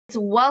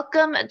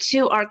Welcome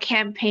to our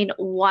Campaign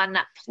 1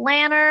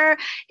 planner.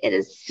 It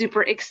is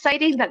super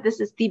exciting that this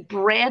is the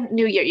brand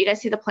new year. You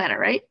guys see the planner,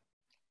 right?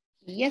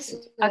 Yes.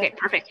 Okay,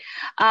 perfect.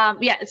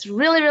 Yeah, it's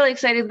really, really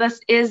exciting.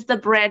 This is the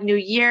brand new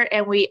year,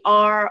 and we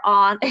are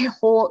on a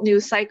whole new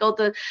cycle.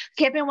 The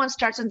Campaign 1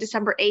 starts on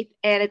December 8th,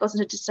 and it goes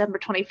into December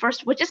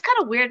 21st, which is kind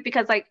of weird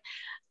because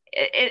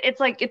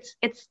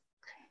it's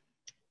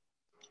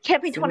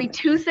Campaign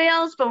 22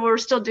 sales, but we're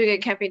still doing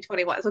it Campaign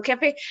 21. So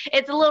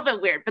it's a little bit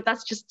weird, but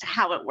that's just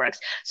how it works.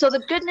 So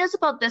the good news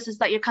about this is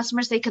that your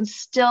customers, they can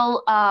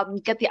still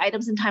get the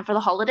items in time for the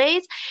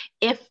holidays.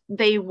 If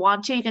they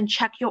want to, you can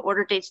check your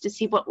order dates to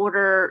see what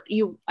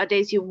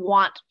days you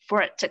want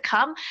for it to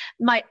come.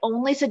 My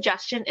only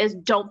suggestion is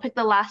don't pick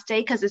the last day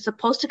because it's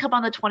supposed to come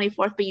on the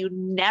 24th, but you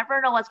never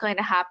know what's going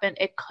to happen.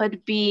 It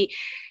could be,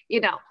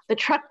 the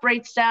truck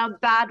breaks down,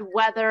 bad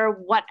weather,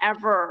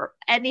 whatever,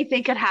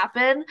 anything could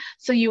happen.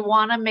 So you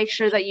want to make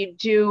sure that you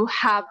do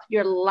have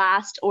your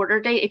last order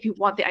date if you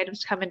want the items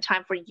to come in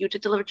time for you to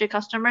deliver to your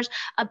customers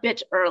a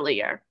bit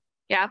earlier.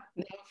 Yeah.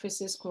 The office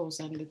is closed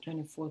on the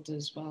 24th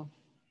as well.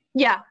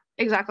 Yeah,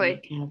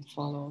 exactly. You can't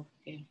follow.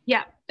 Okay.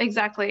 Yeah,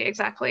 exactly.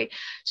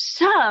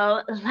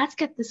 So let's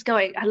get this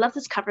going. I love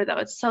this cover though.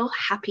 It's so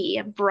happy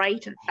and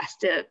bright and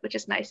festive, which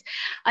is nice.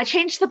 I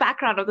changed the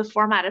background of the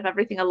format of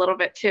everything a little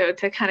bit too,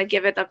 to kind of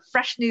give it a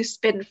fresh new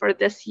spin for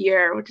this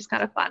year, which is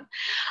kind of fun.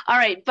 All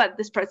right, but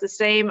this part's the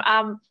same.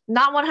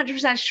 Not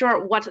 100%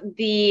 sure what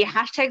the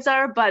hashtags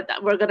are, but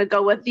we're going to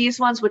go with these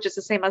ones, which is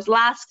the same as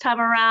last time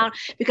around,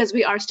 because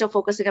we are still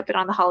focusing a bit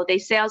on the holiday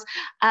sales,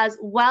 as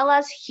well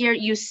as here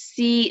you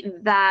see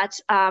that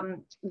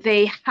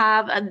they have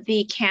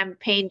the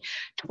Campaign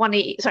 1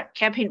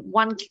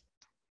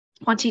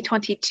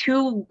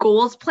 2022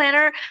 goals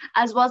planner,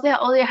 as well as they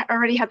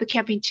already have the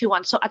Campaign 2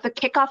 one. So at the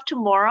kickoff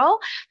tomorrow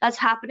that's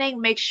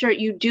happening, make sure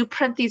you do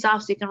print these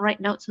off so you can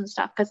write notes and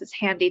stuff because it's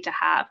handy to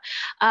have.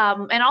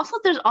 And also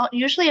there's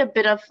usually a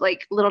bit of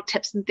like little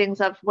tips and things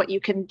of what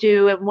you can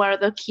do and what are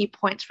the key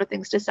points for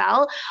things to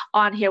sell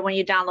on here when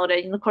you download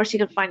it. And of course you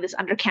can find this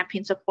under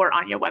campaign support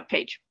on your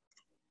webpage.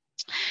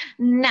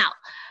 Now,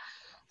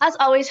 as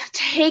always,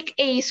 take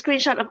a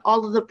screenshot of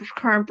all of the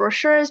current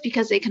brochures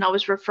because they can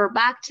always refer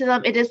back to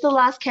them. It is the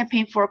last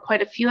campaign for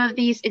quite a few of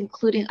these,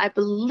 including, I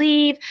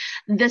believe,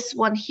 this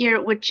one here,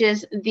 which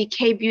is the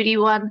K-Beauty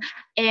one,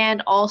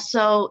 and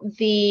also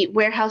the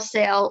warehouse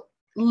sale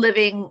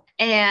living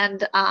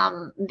and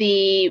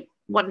the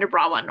Wonder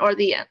Bra one, or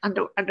the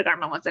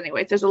undergarment ones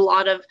anyways. There's a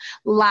lot of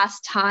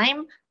last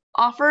time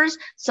offers,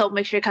 so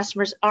make sure your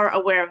customers are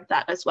aware of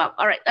that as well.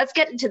 All right, let's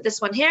get into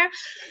this one here.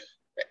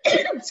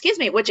 Excuse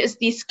me, which is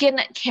the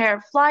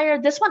skincare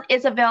flyer. This one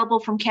is available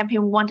from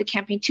Campaign 1 to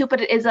Campaign 2, but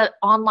it is an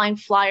online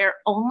flyer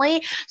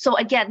only. So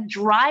again,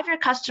 drive your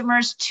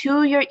customers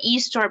to your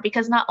e-store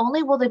because not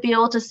only will they be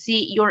able to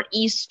see your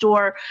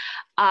e-store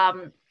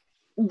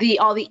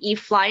all the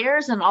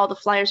e-flyers, and all the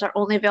flyers are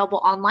only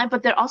available online,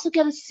 but they're also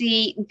going to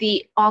see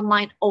the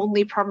online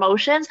only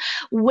promotions,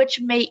 which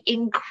may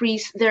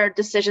increase their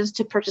decisions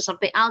to purchase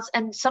something else.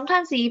 And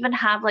sometimes they even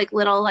have like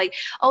little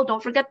oh,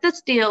 don't forget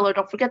this deal or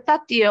don't forget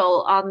that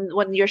deal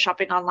when you're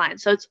shopping online.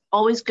 So it's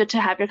always good to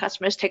have your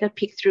customers take a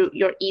peek through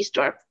your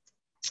e-store.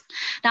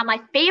 Now,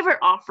 my favorite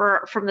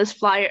offer from this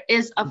flyer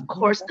is, of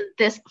course,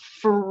 this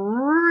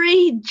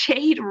free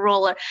jade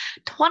roller,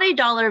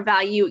 $20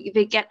 value.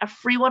 They get a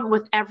free one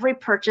with every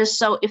purchase.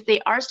 So if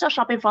they are still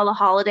shopping for the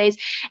holidays,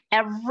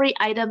 every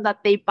item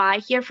that they buy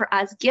here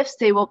as gifts,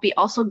 they will be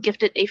also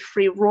gifted a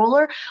free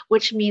roller,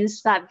 which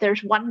means that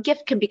there's one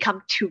gift can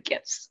become 2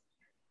 gifts.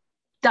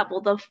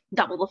 Double the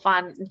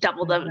fun,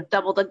 double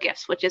the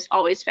gifts, which is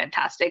always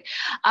fantastic.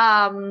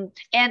 And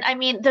I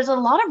mean, there's a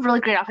lot of really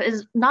great offers.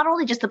 It's not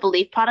only just the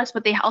Believe products,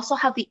 but they also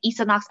have the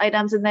Equinox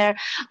items in there.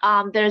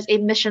 There's a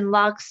Mission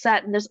Luxe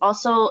set, and there's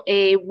also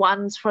a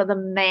ones for the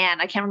man.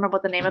 I can't remember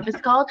what the name of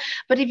it's called.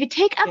 But if you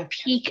take a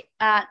peek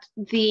at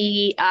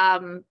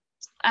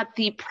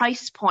the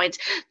price point,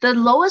 the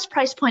lowest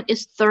price point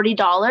is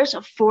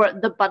 $30 for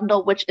the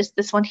bundle, which is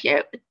this one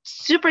here. It's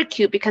super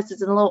cute because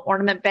it's in a little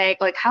ornament bag.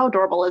 Like, how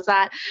adorable is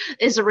that?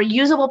 It's a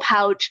reusable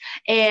pouch,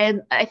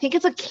 and I think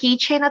it's a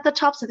keychain at the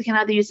top, so they can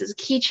either use it as a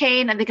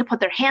keychain, and they can put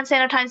their hand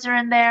sanitizer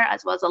in there,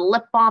 as well as a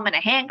lip balm and a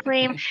hand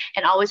cream,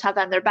 and always have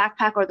that in their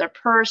backpack or their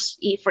purse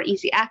for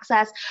easy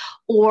access.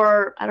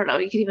 Or I don't know,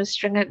 you can even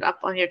string it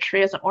up on your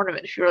tree as an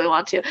ornament if you really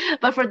want to.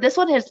 But for this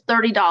one, it's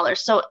 $30.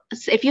 So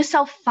if you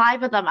sell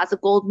 5 of them as a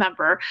gold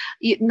member,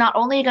 not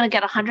only are you going to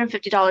get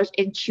 $150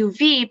 in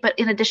QV, but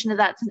in addition to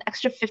that, it's an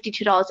extra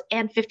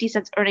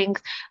 $52.50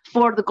 earnings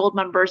for the gold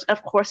members.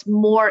 Of course,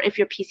 more if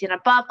you're PC and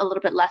above, a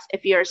little bit less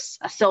if you're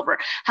a silver.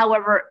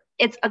 However,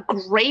 it's a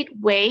great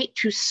way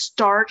to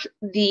start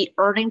the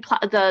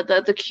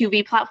the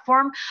QV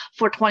platform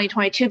for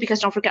 2022, because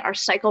don't forget, our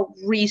cycle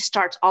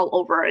restarts all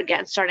over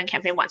again starting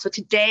Campaign 1. So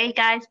today,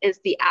 guys, is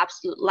the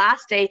absolute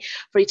last day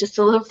for you to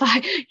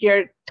solidify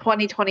your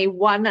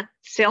 2021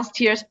 sales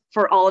tiers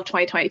for all of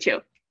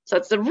 2022. So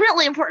it's a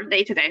really important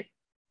day today.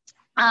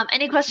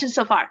 Any questions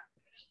so far?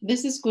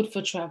 This is good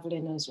for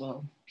traveling as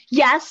well.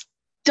 Yes,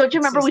 Don't you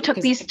remember we took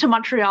these to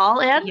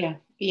Montreal, Anne? Yeah,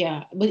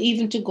 yeah. But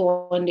even to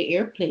go on the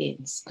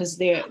airplanes, because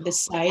they're the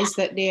size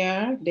that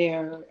they're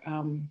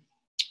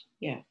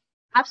yeah.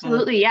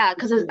 Absolutely, yeah,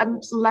 because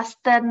it's less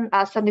than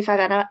 75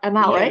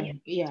 ml, right?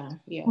 Yeah.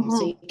 Mm-hmm.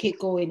 So you can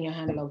go in your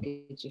hand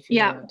luggage if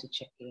you want to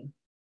check in.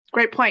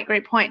 Great point.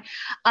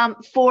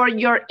 For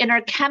your inner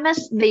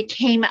chemist, they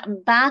came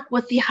back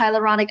with the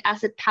hyaluronic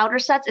acid powder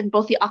sets in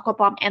both the Aqua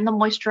Bomb and the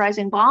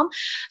Moisturizing Balm.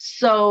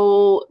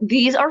 So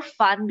these are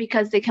fun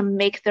because they can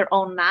make their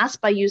own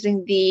mask by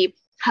using the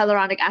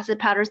hyaluronic acid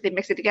powders. They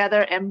mix it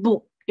together and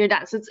boom, you're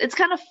done. So it's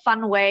kind of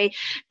fun way.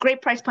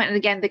 Great price point. And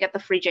again, they get the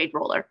free jade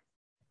roller.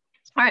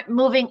 All right,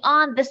 moving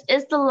on. This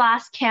is the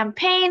last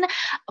campaign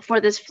for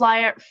this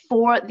flyer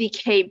for the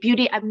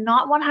K-Beauty. I'm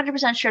not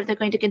 100% sure if they're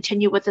going to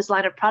continue with this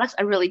line of products.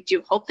 I really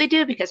do hope they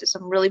do because there's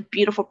some really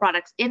beautiful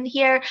products in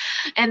here.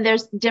 And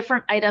there's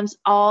different items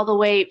all the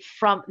way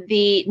from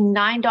the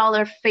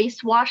 $9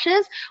 face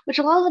washes, which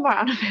a lot of them are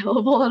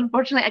unavailable,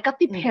 unfortunately. I got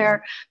the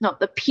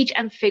the peach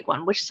and fig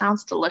one, which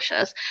sounds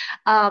delicious.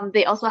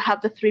 They also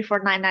have the 3 for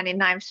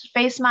 $9.99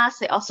 face mask.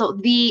 They also,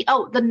 the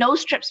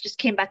nose strips just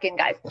came back in,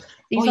 guys.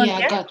 These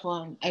I got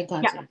one. I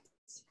got it.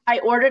 I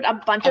ordered a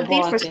bunch of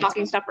these for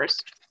stocking stuffers.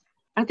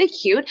 Aren't they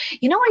cute?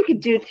 You know what you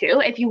could do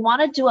too? If you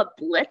want to do a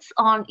blitz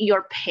on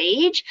your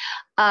page,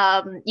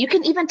 you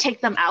can even take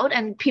them out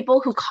and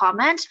people who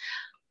comment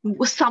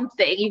with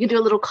something, you can do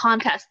a little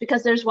contest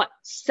because there's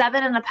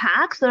 7 in a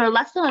pack, so they're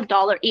less than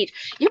 $1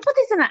 each. You put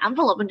these in an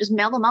envelope and just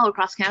mail them out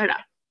across Canada.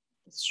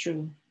 It's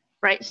true.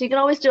 Right? So you can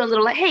always do a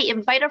little like, hey,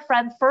 invite a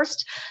friend.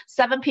 First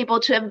 7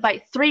 people to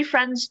invite 3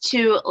 friends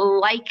to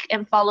like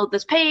and follow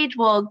this page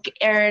will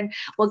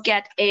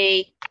get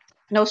a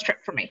nose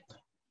strip from me.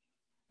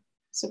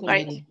 So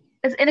right?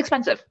 It's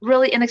inexpensive,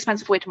 really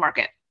inexpensive way to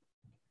market.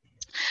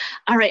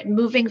 All right,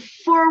 moving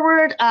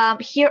forward,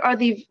 here are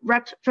the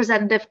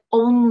representative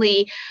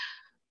only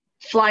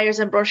flyers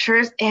and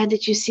brochures. And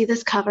did you see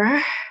this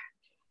cover?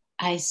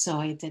 I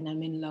saw it and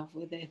I'm in love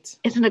with it.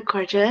 Isn't it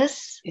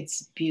gorgeous?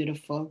 It's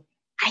beautiful.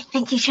 I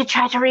think you should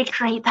try to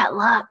recreate that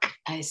look.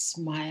 I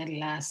smiled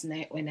last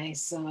night when I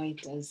saw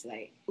it. I was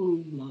like,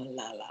 ooh,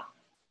 la la.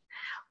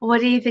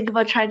 What do you think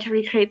about trying to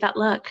recreate that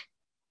look?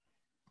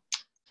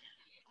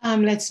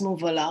 Let's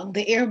move along.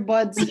 The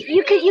earbuds.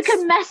 You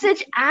can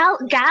message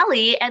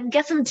Gally and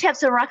get some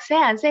tips with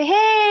Roxanne. Say,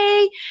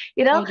 hey,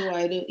 How do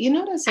I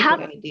do? That's a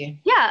good idea.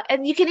 Yeah,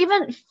 and you can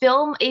even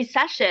film a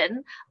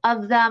session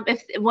of them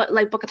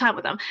book a time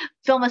with them.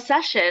 Film a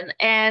session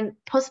and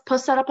post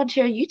that up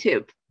onto your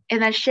YouTube.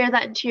 And then share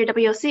that into your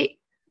WOC.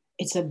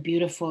 It's a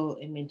beautiful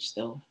image,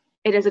 though.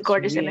 It is a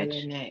gorgeous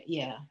image. Nice.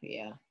 Yeah.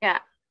 Yeah,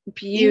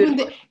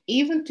 beautiful.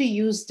 Even to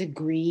use the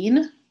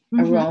green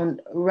around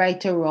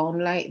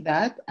like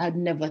that, I'd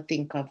never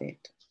think of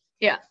it.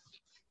 Yeah.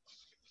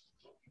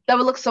 That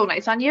would look so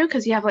nice on you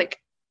because you have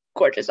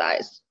gorgeous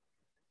eyes.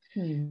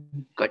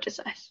 Gorgeous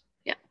eyes.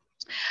 Yeah.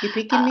 You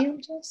picking me up,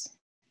 Jess?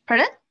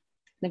 Pardon?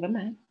 Never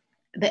mind.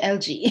 The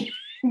LG.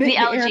 the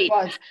LG.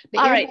 AirPods.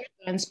 All right.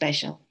 On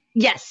special.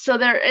 Yes, so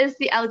there is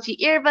the LG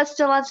earbuds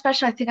still on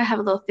special. I think I have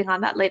a little thing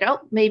on that later. Oh,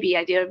 maybe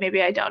I do,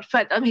 maybe I don't.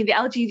 But I mean, the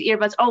LG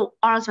earbuds, are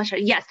on special.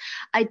 Yes,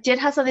 I did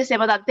have something to say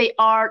about that. They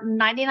are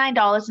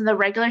 $99 and the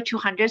regular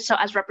 $200. So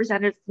as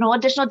representatives, no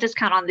additional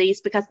discount on these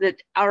because they're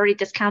already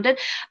discounted.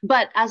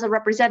 But as a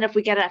representative,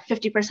 we get it at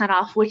 50%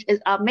 off, which is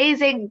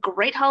amazing.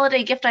 Great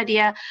holiday gift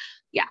idea.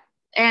 Yeah.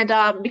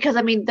 And because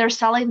they're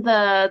selling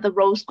the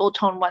rose gold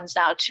tone ones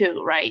now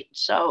too, right?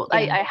 So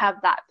I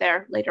have that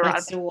there later on.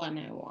 That's the one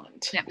I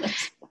want. Yeah.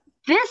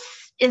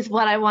 This is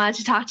what I wanted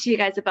to talk to you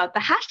guys about. The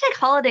hashtag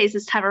holidays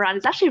this time around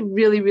is actually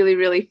really, really,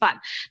 really fun.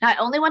 Now, I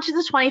only went to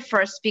the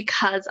 21st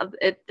because of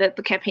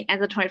the campaign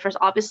ends on the 21st.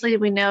 Obviously,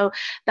 we know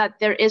that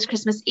there is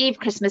Christmas Eve,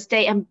 Christmas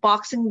Day, and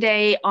Boxing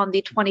Day on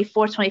the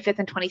 24th, 25th,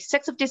 and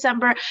 26th of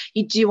December.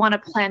 You do want to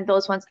plan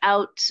those ones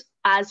out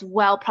as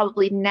well,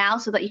 probably now,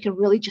 so that you can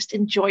really just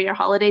enjoy your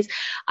holidays.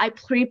 I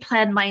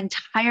pre-planned my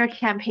entire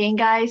campaign,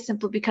 guys,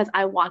 simply because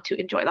I want to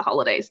enjoy the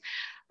holidays,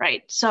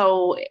 right?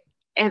 So,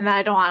 and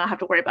I don't want to have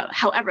to worry about it.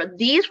 However,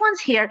 these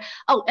ones here,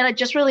 and I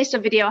just released a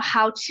video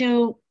how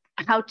to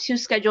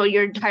schedule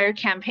your entire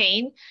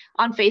campaign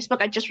on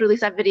Facebook. I just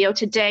released that video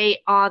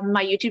today on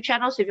my YouTube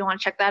channel. So if you want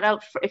to check that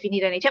out, if you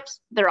need any tips,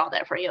 they're all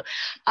there for you.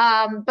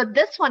 But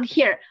this one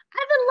here,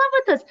 I'm in love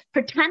with this.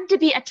 Pretend to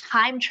be a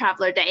time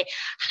traveler day.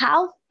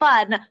 How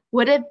fun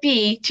would it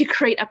be to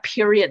create a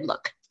period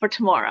look for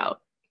tomorrow?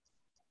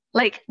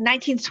 Like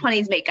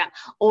 1920s makeup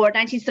or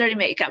 1930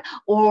 makeup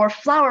or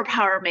flower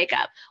power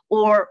makeup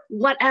or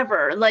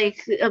whatever,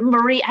 like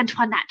Marie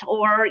Antoinette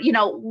or,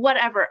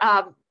 whatever.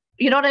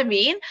 You know what I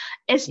mean?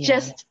 It's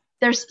just,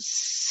 there's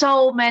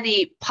so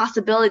many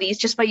possibilities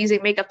just by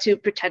using makeup to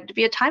pretend to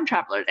be a time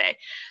traveler day.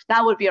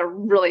 That would be a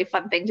really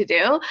fun thing to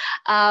do.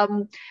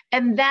 And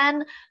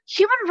then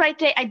Human Rights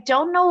Day, I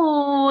don't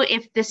know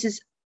if this is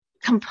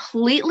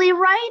completely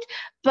right,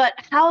 but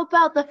how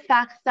about the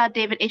fact that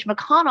David H.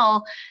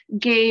 McConnell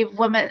gave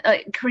women,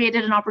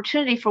 created an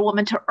opportunity for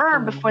women to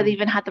earn before they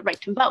even had the right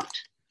to vote?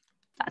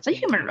 That's a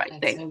human right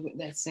thing.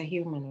 That's a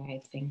human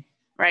right thing.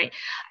 right?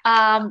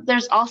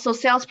 There's also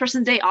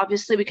salesperson day.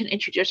 Obviously, we can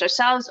introduce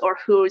ourselves, or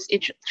who's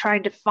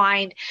trying to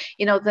find,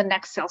 the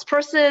next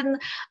salesperson,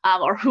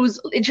 or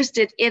who's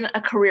interested in a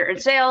career in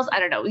sales. I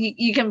don't know.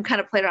 You can kind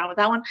of play around with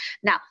that one.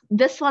 Now,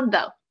 this one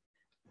though,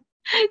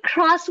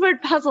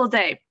 crossword puzzle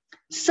day.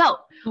 So,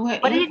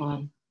 what are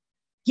you?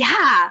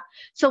 Yeah.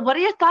 So, what are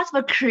your thoughts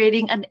about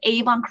creating an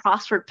Avon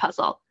crossword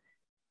puzzle?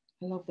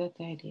 I love that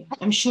idea.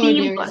 I'm sure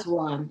there's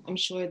one. I'm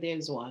sure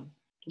there's one.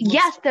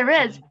 Yes, there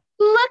is.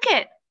 Look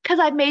it. Because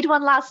I made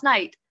one last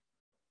night.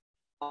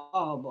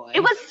 Oh boy. It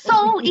was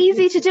so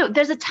easy to do.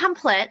 There's a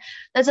template.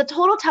 There's a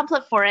total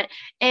template for it.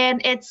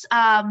 And it's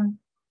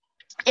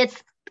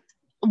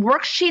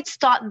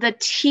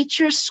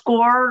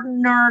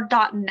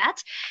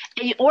worksheets.theteacherscorner.net.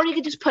 Or you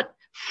can just put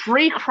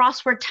free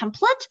crossword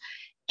template.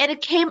 And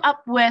it came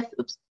up with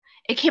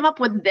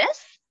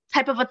this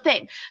type of a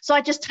thing. So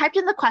I just typed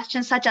in the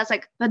questions such as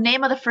like the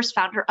name of the first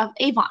founder of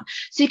Avon.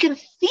 So you can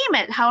theme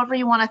it however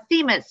you want to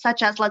theme it,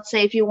 such as, let's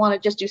say, if you want to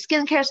just do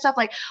skincare stuff,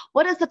 like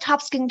what is the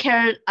top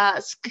skincare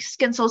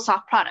Skin So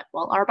Soft product?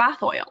 Well, our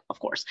bath oil, of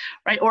course,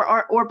 right?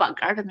 Or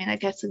Bug Guard. I mean, I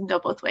guess it can go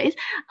both ways.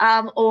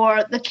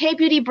 Or the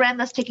K-beauty brand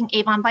that's taking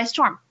Avon by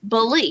storm,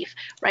 Believe,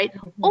 right?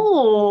 Mm-hmm.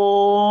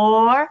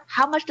 Or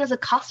how much does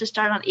it cost to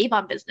start an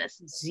Avon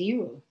business?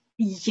 Zero.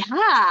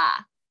 Yeah.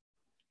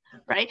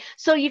 Right.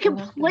 So you can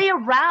play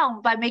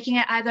around by making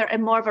it either a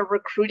more of a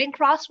recruiting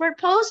crossword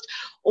post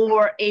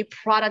or a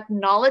product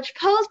knowledge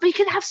post, but you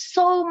can have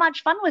so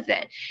much fun with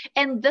it.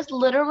 And this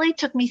literally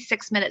took me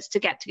 6 minutes to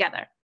get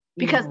together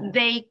because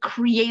they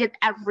created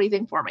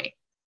everything for me.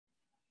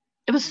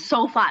 It was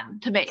so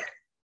fun to make.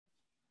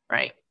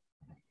 Right.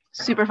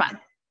 Super fun.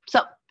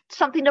 So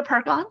something to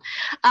perk on.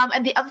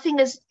 And the other thing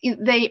is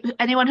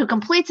anyone who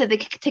completes it, they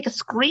can take a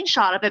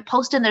screenshot of it,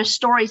 post in their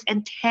stories,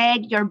 and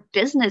tag your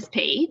business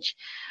page,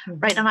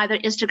 right, on either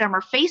Instagram or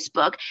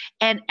Facebook.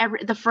 And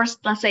the first,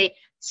 let's say,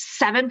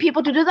 7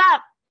 people to do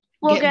that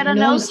will get a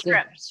nose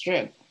strip.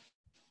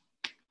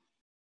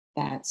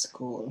 That's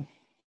cool.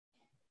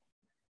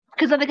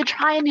 Because then they could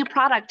try a new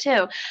product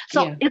too.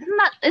 So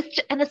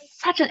it's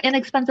such an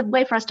inexpensive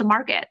way for us to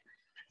market,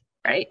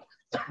 right?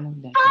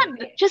 Fun,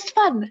 just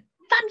fun.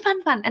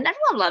 Fun. And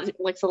everyone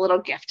likes a little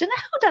gift. And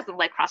who doesn't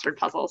like crossword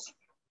puzzles,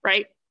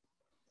 right?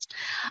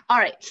 All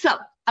right. So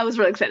I was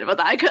really excited about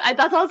that. I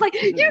thought, I was like,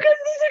 you guys need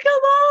to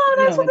come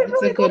on.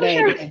 That's a good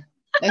idea.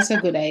 That's a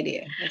good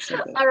idea.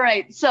 All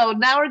right. So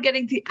now we're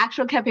getting to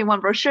actual campaign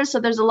 1 brochure. So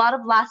there's a lot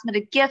of last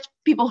minute gifts.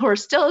 People who are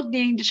still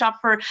needing to shop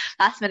for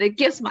last minute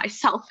gifts,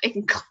 myself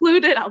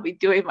included. I'll be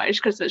doing my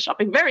Christmas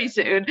shopping very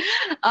soon.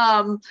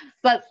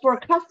 But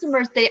for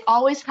customers, they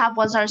always have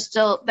ones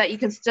that you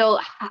can still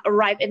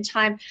arrive in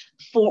time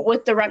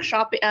with direct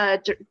shop,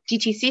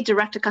 DTC,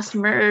 direct to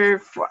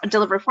customer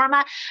delivery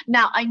format.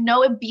 Now, I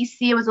know in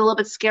BC it was a little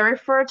bit scary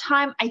for a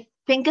time. I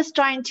think it's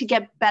starting to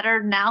get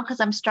better now because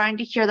I'm starting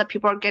to hear that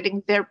people are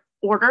getting their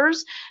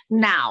orders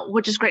now,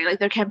 which is great. Like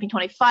their campaign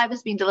 25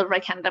 is being delivered by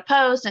Canada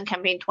Post, and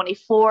campaign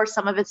 24,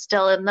 some of it's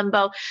still in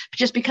limbo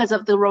just because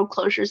of the road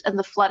closures and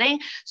the flooding.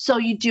 So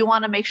you do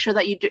want to make sure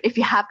that if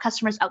you have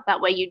customers out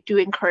that way, you do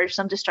encourage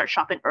them to start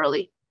shopping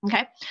early.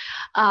 Okay.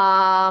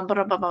 I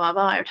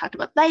talked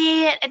about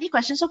that. Any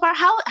questions so far?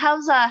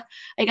 Are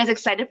you guys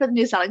excited for the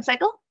new selling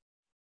cycle?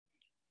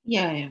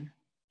 Yeah, I am.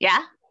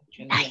 Yeah?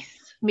 Nice.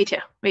 Me too.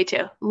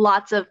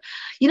 Lots of,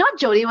 what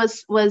Jody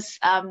was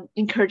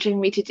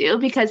encouraging me to do,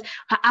 because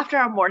after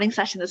our morning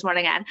session this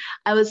morning, and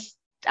I was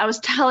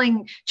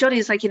telling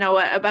Jody's like,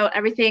 about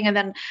everything. And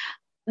then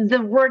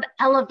the word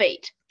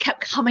elevate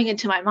kept coming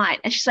into my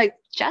mind. And she's like,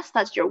 Jess,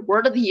 that's your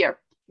word of the year,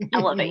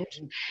 elevate.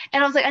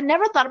 And I was like, I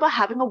never thought about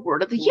having a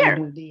word of the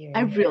year.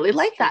 I really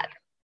like that.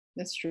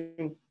 That's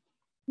true.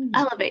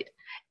 Elevate.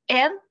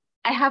 And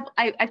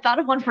I thought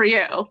of one for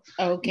you.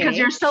 Okay. Because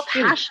you're so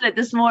passionate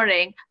this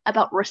morning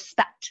about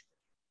respect.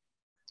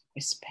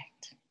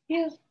 Respect.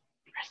 Yeah.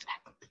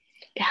 Respect.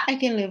 Yeah. I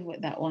can live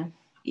with that one.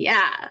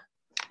 Yeah.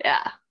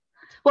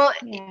 Well,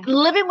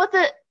 living with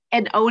it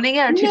and owning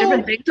it are two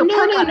different things. So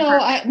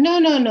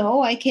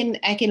no. I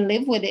can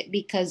live with it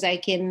because I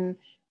can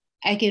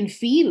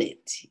feel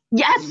it.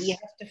 Yes. You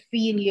have to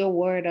feel your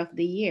word of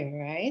the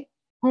year, right?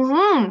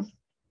 Mm-hmm.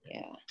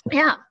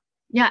 Yeah.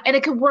 Yeah, and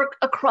it can work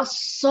across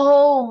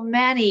so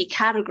many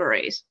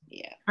categories.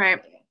 Yeah.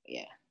 Right?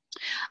 Yeah.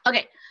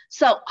 Okay,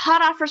 so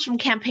hot offers from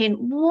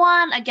campaign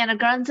 1. Again,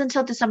 it runs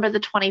until December the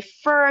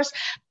 21st,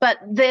 but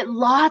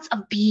lots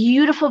of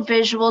beautiful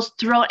visuals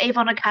throughout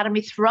Avon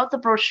Academy, throughout the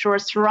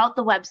brochures, throughout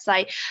the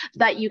website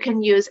that you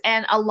can use.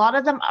 And a lot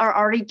of them are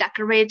already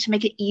decorated to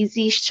make it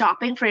easy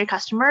shopping for your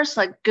customers,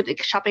 like good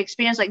shopping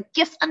experience, like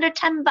gifts under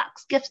 $10,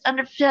 gifts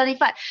under $25,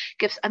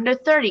 gifts under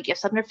 30,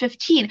 gifts under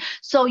 15.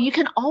 So you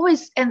can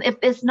always, and if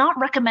it's not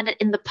recommended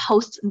in the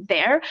post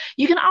there,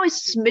 you can always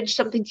smidge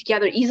something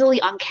together easily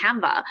on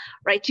Canva,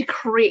 right, to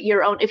create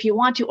your own if you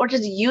want to, or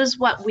just use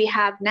what we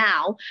have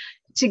now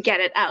to get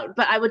it out.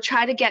 But I would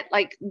try to get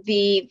like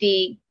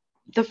the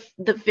the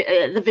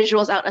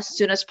visuals out as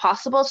soon as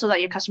possible so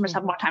that your customers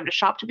have more time to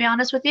shop, to be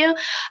honest with you.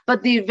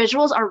 But the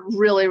visuals are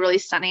really, really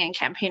stunning in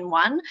campaign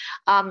 1,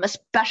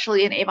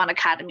 especially in Avon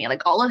Academy.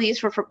 Like all of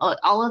these were from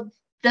all of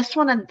this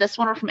one and this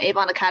one are from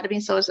Avon Academy,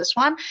 so is this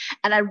one.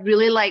 And I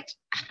really liked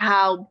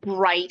how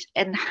bright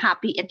and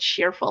happy and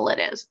cheerful it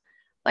is.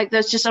 Like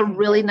there's just a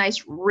really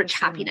nice, rich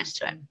happiness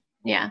to it.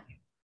 Yeah.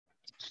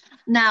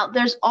 Now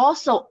there's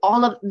also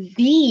all of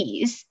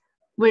these,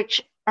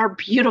 which are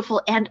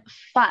beautiful and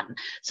fun.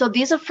 So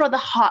these are for the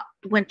hot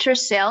winter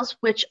sales,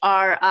 which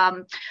are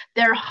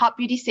they're hot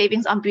beauty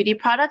savings on beauty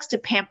products to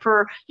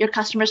pamper your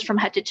customers from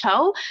head to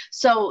toe.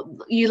 So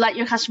you let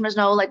your customers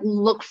know, like,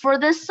 look for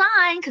this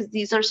sign because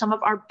these are some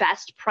of our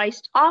best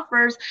priced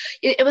offers.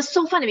 It was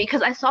so funny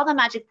because I saw the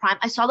Magic Prime,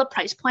 I saw the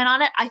price point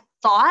on it. I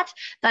thought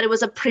that it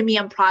was a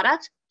premium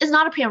product. It's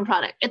not a premium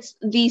product. It's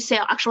the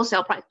actual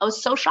sale price. I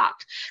was so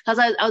shocked because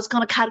I was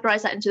going to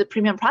categorize that into the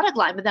premium product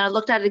line, but then I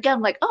looked at it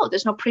again, like, oh,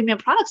 there's no premium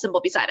product symbol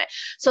beside it.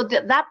 So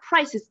that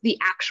price is the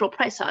actual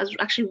price. So I was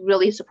actually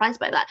really surprised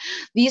by that.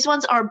 These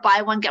ones are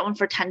buy one, get one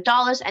for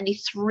 $10, any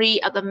 3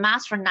 of the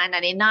masks for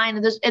 $9.99.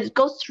 And it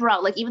goes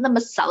throughout, like even the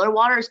micellar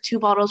water is 2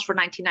 bottles for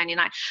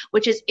 $19.99,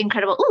 which is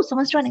incredible. Oh,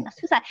 someone's joining us.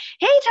 Who's that?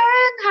 Hey,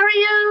 Taryn, how are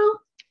you?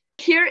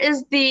 Here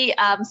is the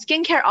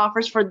skincare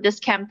offers for this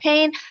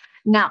campaign.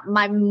 Now,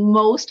 my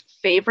most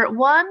favorite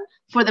one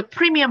for the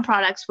premium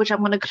products, which I'm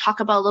going to talk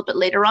about a little bit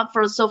later on.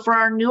 So for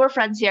our newer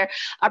friends here,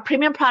 our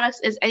premium products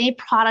is any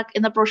product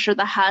in the brochure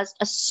that has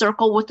a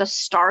circle with a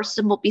star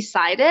symbol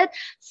beside it,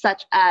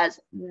 such as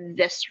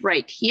this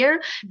right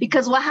here.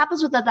 Because what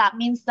happens with that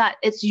means that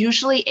it's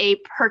usually a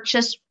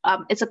purchase.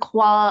 It's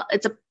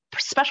a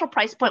special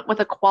price point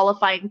with a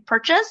qualifying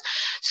purchase.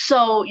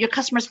 So your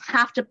customers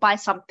have to buy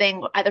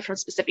something either from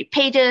specific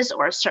pages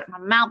or a certain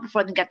amount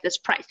before they get this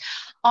price.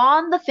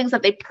 On the things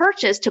that they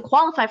purchase to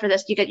qualify for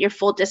this, you get your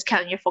full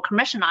discount and your full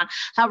commission on.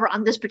 However,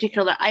 on this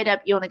particular item,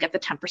 you only get the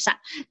 10%.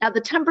 Now the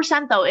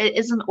 10% though, it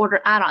is an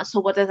order add-on. So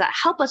what does that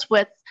help us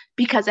with?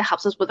 Because it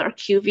helps us with our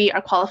QV,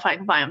 our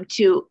qualifying volume,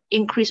 to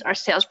increase our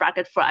sales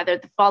bracket for either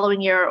the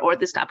following year or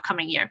this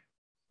upcoming year.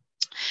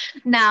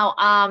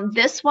 Now,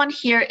 this one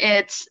here,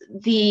 it's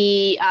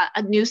the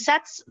new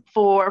sets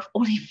for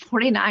only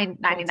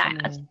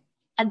 $49.99.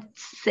 That's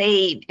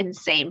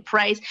insane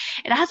price.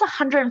 It has a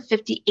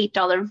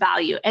 $158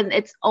 value, and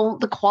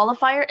the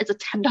qualifier is a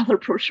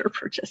 $10 brochure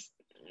purchase.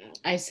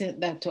 I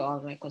sent that to all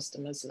my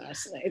customers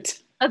last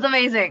night. That's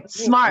amazing.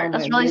 Smart.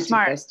 That's really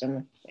smart.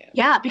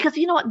 Yeah, because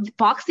you know what?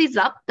 Box these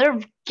up, their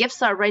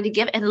gifts are ready to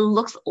give, and it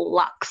looks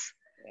luxe.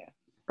 Yeah.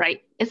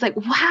 Right? It's like,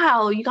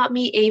 wow, you got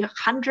me a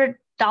 $100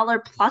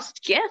 plus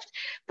gift,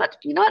 but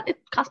you know what? It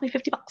cost me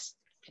 $50.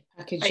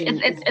 Right?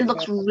 It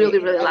looks really,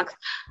 really luxe.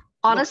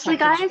 Honestly,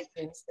 guys,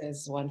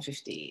 says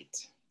 $158.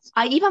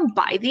 I even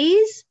buy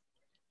these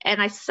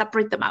and I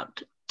separate them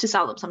out to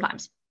sell them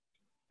sometimes,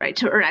 right?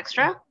 To earn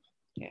extra.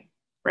 Yeah.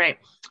 Right.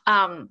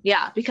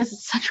 Yeah, because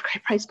it's such a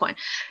great price point.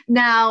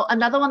 Now,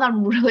 another one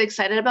I'm really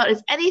excited about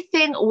is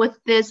anything with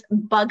this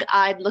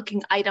bug-eyed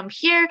looking item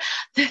here.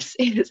 This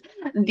is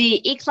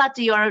the Eclat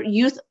d'Or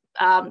Youth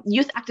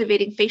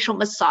Activating Facial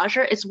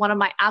Massager. It's one of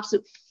my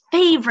absolute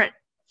favorite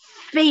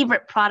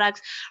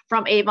products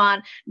from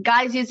Avon.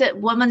 Guys use it,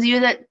 women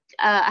use it.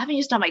 I haven't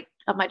used it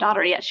on my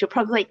daughter yet. She'll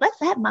probably like, what's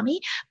that,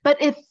 mommy?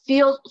 But it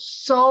feels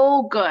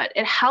so good.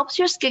 It helps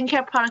your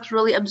skincare products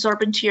really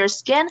absorb into your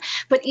skin.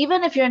 But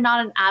even if you're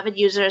not an avid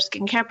user of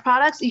skincare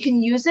products, you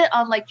can use it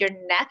on like your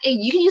neck.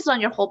 You can use it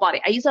on your whole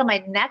body. I use it on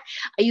my neck.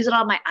 I use it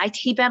on my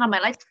IT band, on my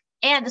legs.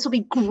 And this will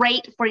be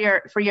great for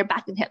your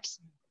back and hips.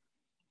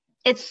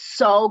 It's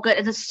so good.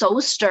 It's so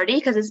sturdy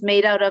because it's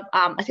made out of,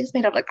 I think it's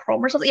made out of like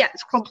chrome or something. Yeah,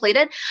 it's chrome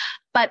plated,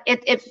 but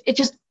it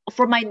just,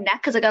 for my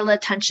neck, because I got a little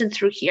tension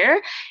through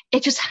here,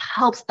 it just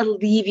helps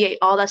alleviate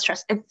all that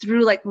stress. And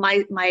through like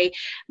my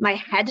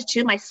head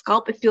too, my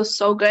scalp, it feels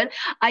so good.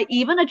 I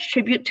even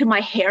attribute to my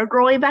hair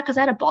growing back, because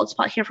I had a bald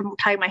spot here from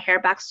tying my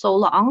hair back so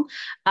long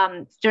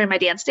during my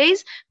dance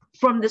days,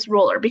 from this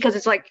roller, because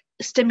it's like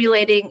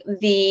stimulating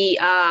the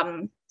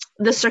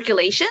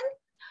circulation.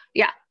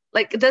 Yeah.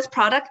 Like this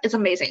product is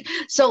amazing.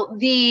 So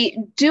the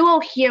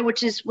duo here,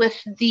 which is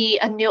with the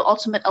new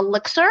Ultimate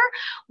Elixir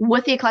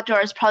with the Eclat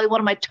d'Or, is probably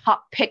one of my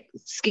top pick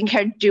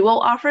skincare duo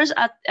offers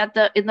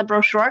in the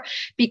brochure,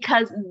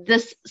 because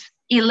this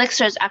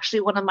elixir is actually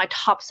one of my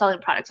top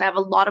selling products. I have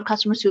a lot of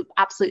customers who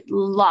absolutely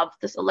love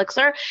this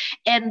elixir,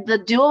 and the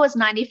duo is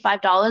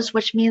 $95,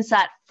 which means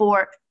that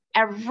for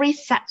every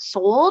set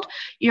sold,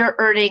 you're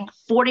earning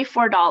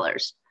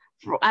 $44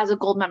 as a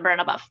gold member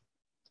and above.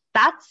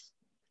 That's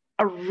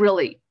a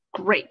really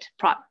great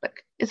product.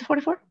 Like, is it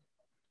 44?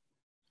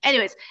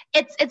 Anyways,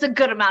 it's a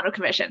good amount of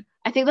commission.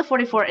 I think the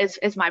 44 is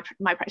my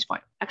price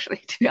point, actually,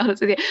 to be honest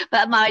with you,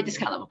 but my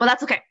discount level, but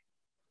that's okay.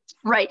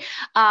 Right.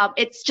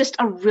 It's just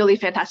a really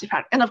fantastic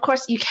product. And of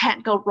course, you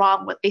can't go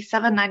wrong with a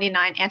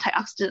 $7.99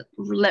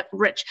 antioxidant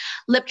rich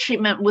lip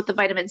treatment with the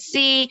vitamin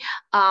C.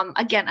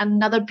 Again,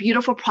 another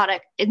beautiful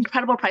product,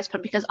 incredible price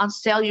point, because on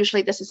sale,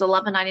 usually this is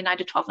 $11.99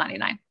 to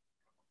 $12.99.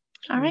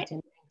 All right.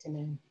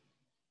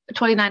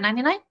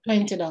 $29.99?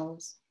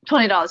 $20.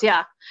 $20,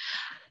 yeah.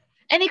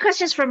 Any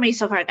questions for me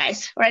so far,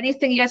 guys? Or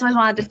anything you guys might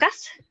want to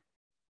discuss?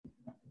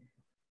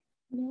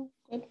 No,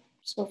 good.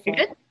 So far. You're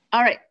good?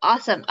 All right,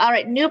 awesome. All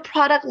right, new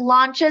product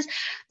launches.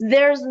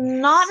 There's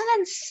not an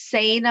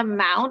insane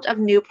amount of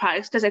new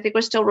products because I think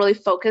we're still really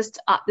focused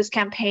this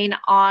campaign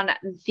on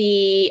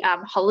the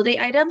holiday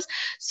items.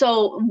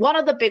 So one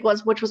of the big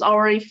ones, which was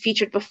already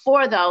featured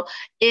before though,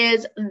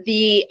 is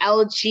the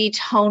LG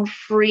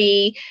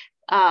tone-free,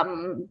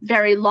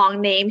 very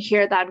long name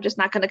here that I'm just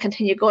not going to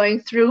continue going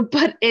through,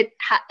 but it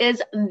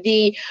is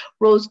the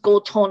rose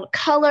gold tone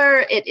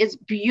color. It is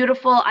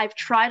beautiful. I've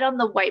tried on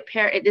the white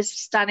pair. It is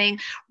stunning.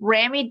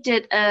 Rami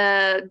did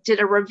a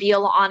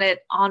reveal on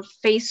it on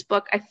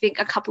Facebook, I think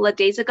a couple of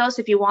days ago.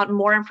 So if you want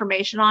more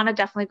information on it,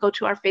 definitely go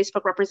to our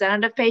Facebook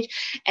representative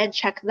page and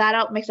check that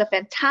out. Makes a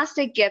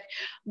fantastic gift.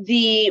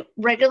 The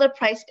regular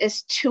price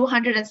is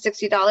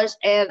 $260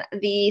 and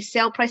the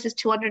sale price is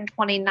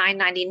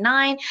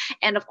 $229.99.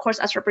 And of course,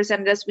 as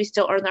representatives, we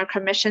still earn our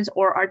commissions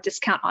or our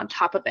discount on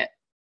top of it.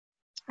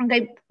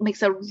 Okay,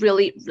 makes a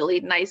really, really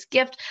nice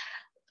gift.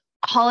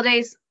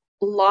 Holidays,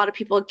 a lot of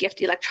people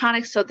gift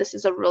electronics, so this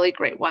is a really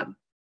great one.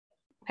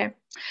 Okay.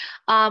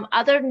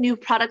 Other new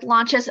product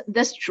launches,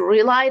 this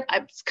jewelry line,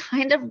 I'm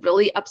kind of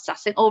really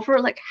obsessing over,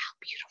 like, how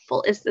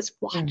beautiful is this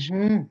watch?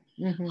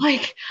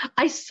 Like,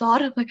 I saw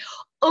it, I'm like,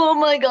 oh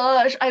my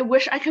gosh, I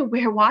wish I could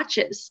wear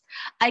watches.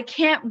 I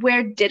can't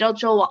wear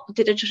digital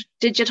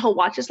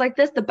watches like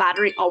this. The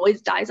battery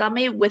always dies on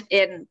me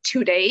within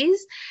 2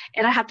 days.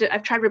 And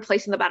I've tried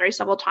replacing the battery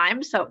several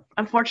times. So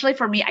unfortunately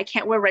for me, I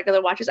can't wear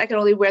regular watches. I can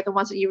only wear the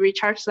ones that you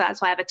recharge. So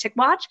that's why I have a tick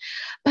watch.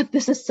 But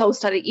this is so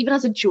stunning. Even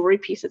as a jewelry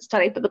piece, it's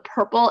stunning. But the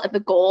purple and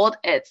the gold,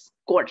 it's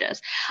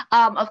gorgeous.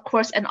 Of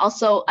course, and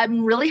also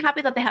I'm really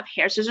happy that they have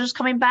hair scissors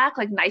coming back,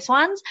 like nice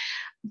ones,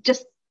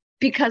 just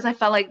because I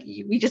felt like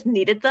we just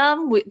needed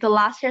them. The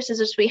last hair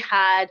scissors we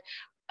had,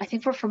 I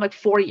think were from like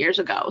 4 years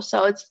ago.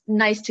 So it's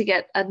nice to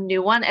get a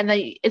new one. And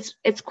then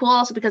it's cool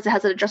also because it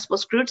has an adjustable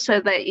screw so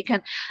that you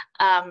can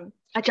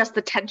adjust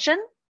the tension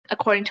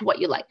according to what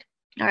you like.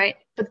 All right.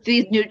 But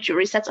these new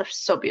jewelry sets are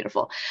so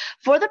beautiful.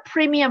 For the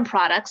premium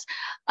products,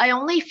 I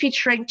only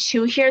featuring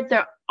 2 here.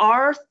 There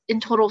are in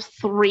total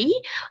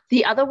 3.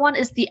 The other one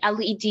is the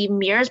LED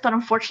mirrors, but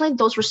unfortunately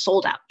those were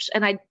sold out.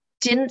 And I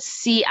didn't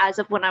see as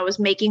of when I was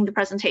making the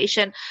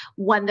presentation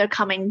when they're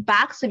coming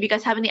back. So if you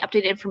guys have any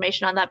updated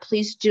information on that,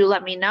 please do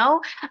let me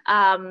know.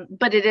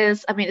 But it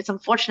is, I mean, it's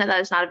unfortunate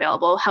that it's not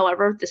available.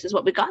 However, this is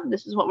what we got. And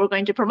this is what we're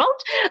going to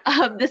promote.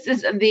 This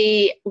is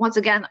once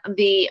again,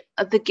 the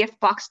gift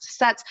box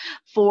sets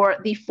for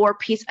the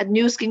 4-piece, a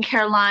new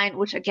skincare line,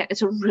 which again,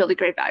 is a really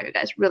great value,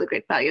 guys, really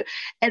great value.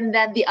 And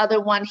then the other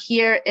one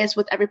here is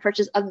with every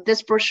purchase of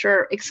this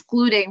brochure,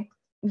 excluding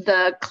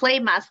the clay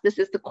mask. This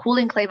is the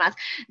cooling clay mask.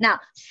 Now,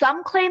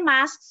 some clay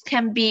masks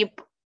can be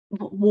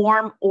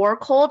warm or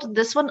cold.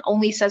 This one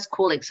only says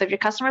cooling. So if your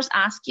customers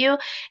ask you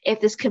if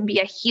this can be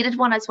a heated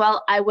one as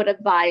well, I would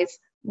advise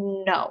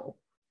no,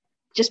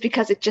 just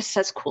because it just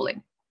says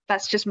cooling.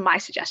 That's just my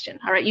suggestion.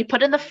 All right. You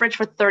put it in the fridge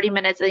for 30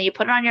 minutes and you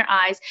put it on your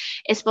eyes.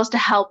 It's supposed to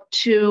help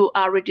to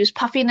reduce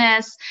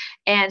puffiness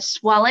and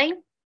swelling.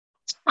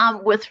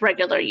 With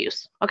regular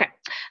use. Okay,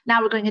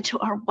 now we're going into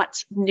our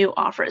what's new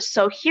offers.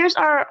 So here's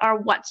our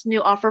what's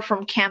new offer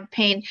from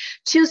campaign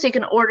 2. So you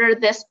can order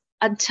this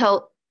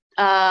until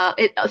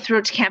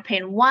through to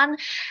campaign 1,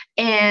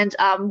 and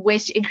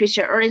ways to increase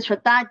your earnings for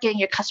that, getting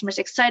your customers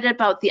excited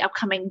about the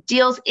upcoming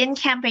deals in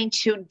campaign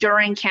 2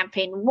 during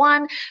campaign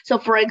 1. So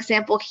for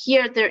example,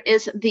 here there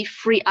is the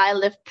free eye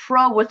lift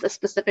pro with a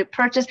specific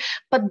purchase,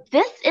 but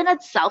this in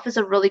itself is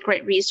a really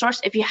great resource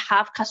if you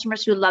have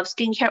customers who love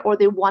skincare or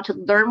they want to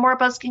learn more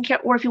about skincare,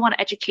 or if you want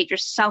to educate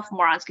yourself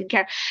more on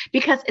skincare,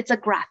 because it's a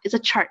graph, it's a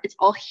chart, it's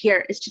all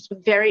here. It's just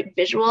very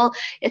visual.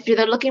 If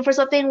you're looking for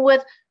something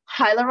with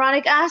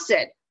hyaluronic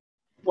acid,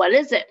 what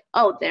is it?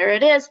 Oh, there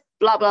it is,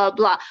 blah, blah,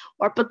 blah.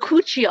 Or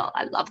bakuchiol.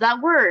 I love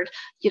that word.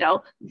 You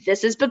know,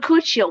 this is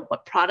bakuchiol.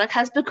 What product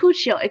has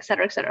bakuchiol, et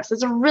cetera, et cetera. So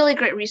it's a really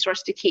great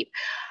resource to keep.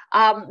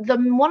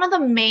 One of the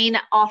main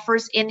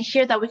offers in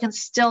here that we can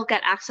still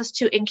get access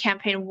to in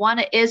campaign 1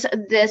 is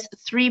this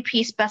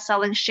 3-piece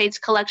best-selling shades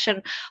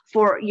collection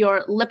for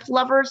your lip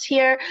lovers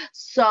here.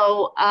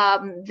 So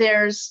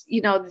there's, you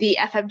know, the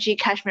FMG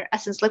Cashmere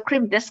Essence Lip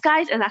Cream. This,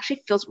 guys, it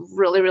actually feels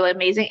really, really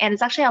amazing. And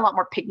it's actually a lot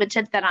more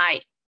pigmented than I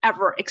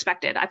ever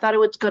expected. I thought it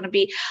was going to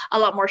be a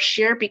lot more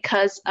sheer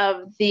because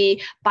of the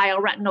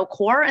bioretinol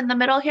core in the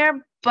middle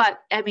here,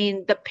 but I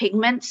mean the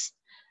pigments,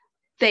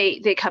 they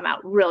come out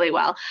really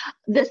well.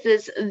 This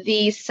is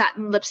the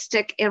satin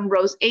lipstick in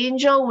Rose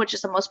Angel, which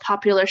is the most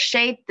popular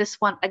shade. This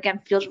one again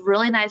feels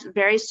really nice,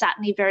 very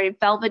satiny, very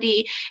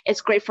velvety.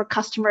 It's great for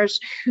customers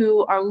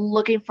who are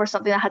looking for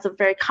something that has a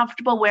very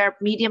comfortable wear,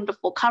 medium to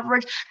full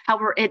coverage.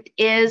 However, it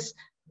is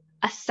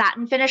a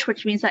satin finish,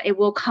 which means that it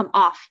will come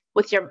off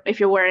with if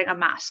you're wearing a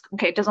mask.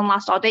 Okay, it doesn't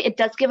last all day. It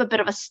does give a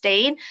bit of a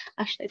stain.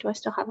 Actually, do I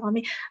still have it on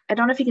me? I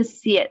don't know if you can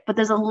see it, but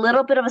there's a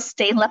little bit of a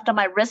stain left on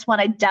my wrist when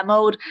I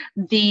demoed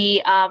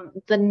the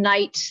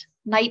night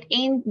night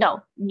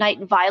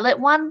violet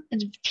one.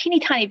 It's teeny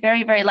tiny,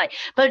 very, very light,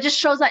 but it just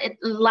shows that it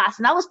lasts.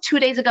 And that was 2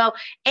 days ago.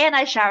 And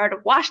I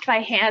showered, washed my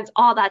hands,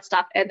 all that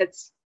stuff. And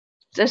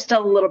there's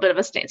still a little bit of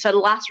a stain. So it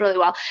lasts really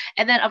well.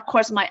 And then of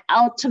course, my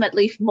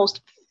ultimately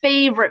most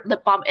favorite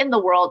lip balm in the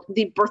world,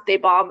 the Birthday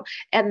Balm.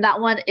 And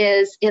that one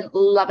is in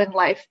Loving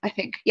Life, I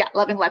think. Yeah,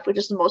 Loving Life, which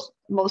is the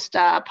most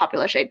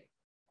popular shade.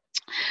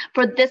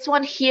 For this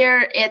one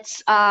here,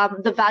 it's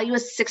the value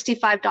is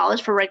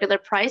 $65 for regular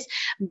price,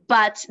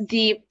 but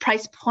the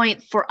price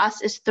point for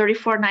us is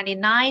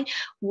 $34.99,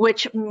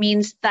 which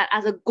means that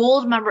as a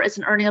gold member, it's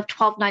an earning of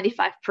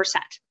 $12.95%,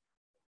 which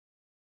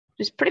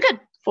is pretty good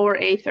for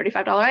a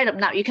 $35 item.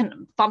 Now you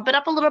can bump it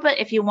up a little bit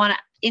if you want to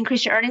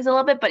increase your earnings a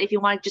little bit, but if you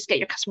want to just get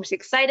your customers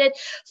excited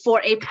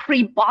for a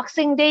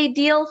pre-Boxing Day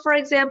deal, for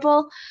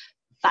example,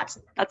 that's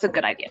a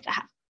good idea to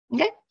have.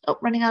 Okay. Oh,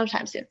 running out of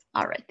time soon.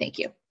 All right. Thank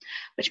you.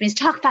 Which means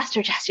talk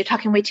faster, Jess. You're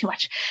talking way too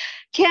much.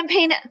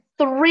 Campaign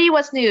 3,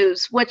 what's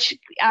news, which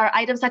are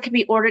items that can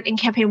be ordered in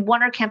campaign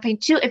 1 or campaign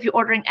 2. If you're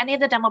ordering any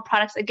of the demo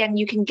products, again,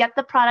 you can get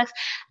the products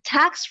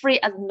tax-free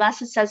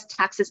unless it says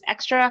taxes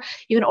extra.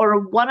 You can order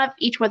one of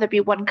each, whether it be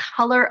one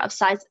color of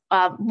size,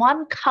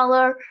 one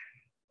color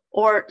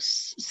or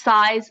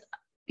size.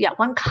 Yeah,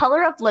 one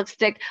color of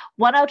lipstick,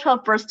 1 out of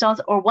 12 birthstones,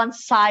 or one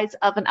size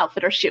of an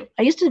outfit or shoe.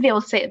 I used to be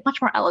able to say it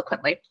much more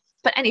eloquently.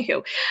 But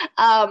anywho,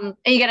 and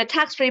you get a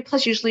tax-free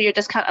plus usually your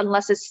discount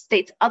unless it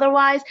states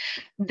otherwise.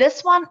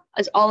 This one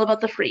is all about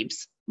the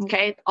freebies.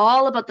 Okay,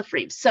 all about the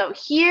freebies. So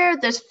here,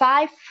 there's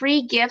 5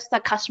 free gifts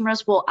that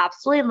customers will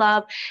absolutely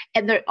love,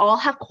 and they all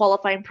have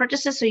qualifying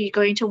purchases. So you're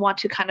going to want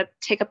to kind of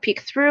take a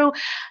peek through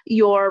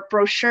your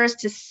brochures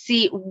to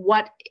see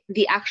what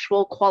the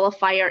actual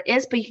qualifier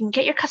is, but you can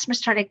get your customers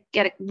starting to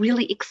get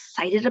really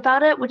excited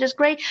about it, which is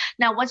great.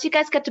 Now, once you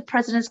guys get to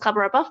President's Club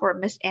or above, or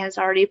Miss Anne's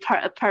already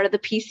part of the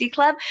PC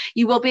Club,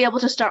 you will be able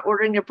to start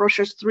ordering your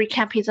brochures 3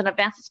 campaigns in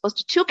advance, as opposed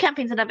to 2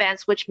 campaigns in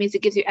advance, which means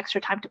it gives you extra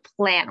time to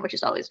plan, which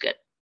is always good.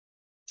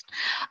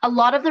 A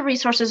lot of the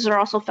resources are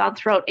also found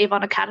throughout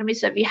Avon Academy.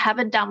 So if you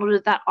haven't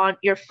downloaded that on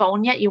your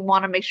phone yet, you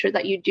want to make sure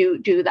that you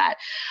do that.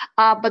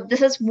 But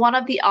this is one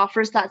of the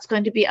offers that's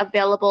going to be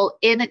available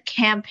in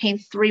campaign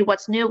 3,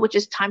 what's new, which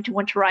is time to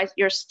winterize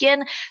your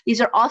skin. These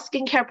are all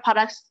skincare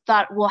products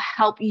that will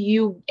help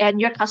you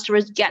and your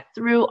customers get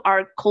through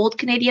our cold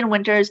Canadian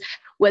winters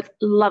with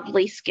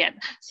lovely skin.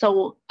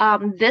 So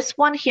this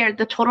one here,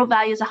 the total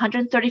value is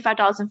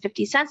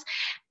 $135.50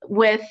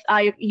 with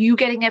you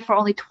getting it for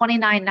only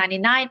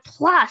 $29.99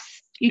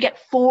 plus you get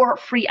 4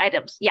 free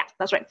items. Yeah,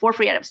 that's right, 4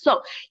 free items.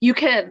 So you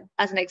can,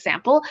 as an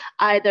example,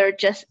 either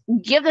just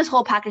give this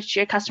whole package to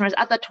your customers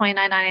at the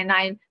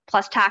 $29.99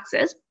 plus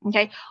taxes,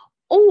 okay?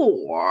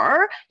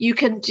 Or you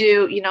can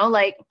do,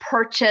 like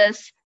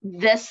purchase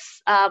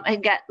this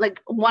and get like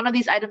one of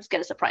these items,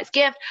 get a surprise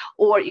gift,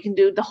 or you can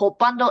do the whole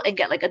bundle and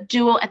get like a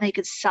duo, and then you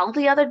can sell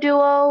the other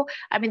duo.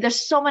 I mean, there's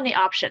so many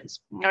options.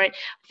 All right.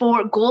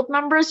 For gold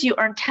members, you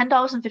earn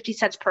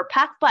 $10.50 per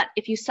pack, but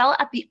if you sell it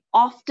at the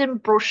often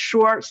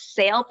brochure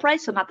sale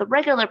price, so not the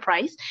regular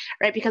price,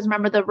 right? Because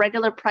remember, the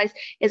regular price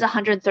is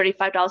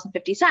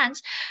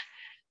 $135.50.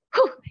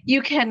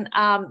 You can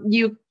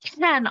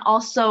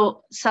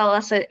also sell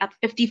us at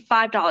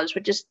 $55,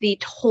 which is the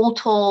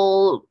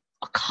total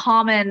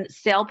common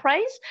sale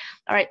price.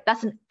 All right,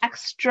 that's an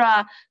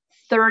extra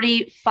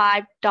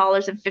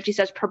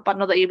 $35.50 per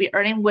bundle that you'll be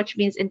earning, which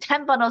means in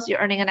 10 bundles, you're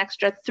earning an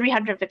extra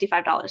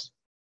 $355.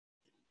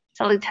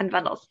 Selling 10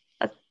 bundles.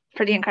 That's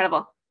pretty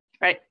incredible,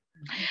 right?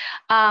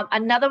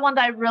 Another one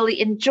that I really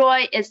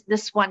enjoy is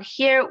this one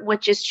here,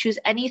 which is choose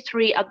any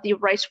 3 of the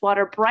Rice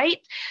Water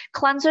Bright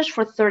cleansers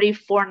for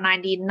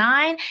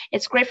 $34.99.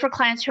 It's great for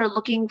clients who are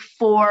looking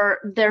for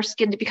their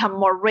skin to become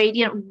more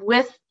radiant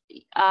with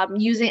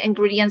using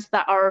ingredients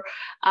that are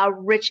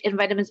rich in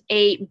vitamins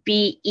A,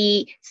 B,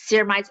 E,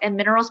 ceramides, and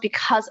minerals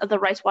because of the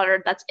rice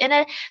water that's in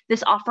it.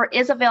 This offer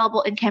is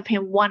available in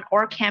campaign 1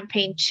 or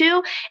campaign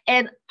 2.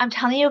 And I'm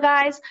telling you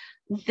guys,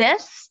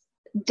 this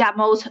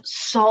demos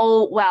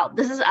so well.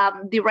 This is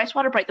the Rice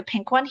Water Bright, the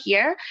pink one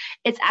here.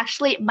 It's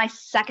actually my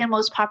 2nd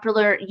most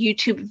popular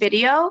YouTube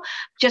video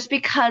just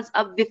because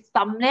of the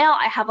thumbnail.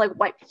 I have like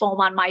white foam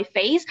on my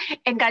face.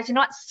 And guys, you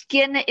know what?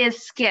 Skin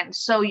is skin.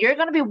 So you're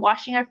going to be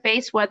washing your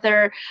face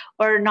whether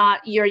or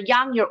not you're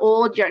young, you're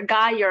old, you're a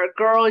guy, you're a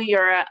girl,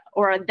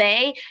 or a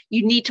they.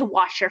 You need to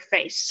wash your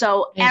face.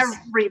 So yes,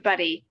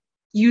 everybody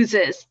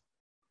uses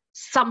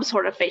some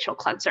sort of facial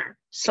cleanser.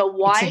 So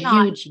why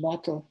not? It's a huge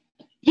bottle.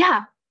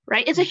 Yeah.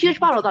 Right? It's a huge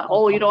bottle that,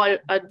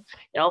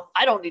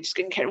 I don't need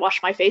skincare to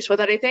wash my face with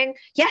anything.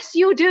 Yes,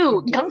 you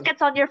do. Gunk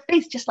gets on your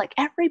face just like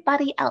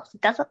everybody else. It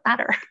doesn't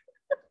matter.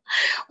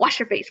 Wash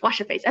your face.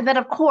 And then,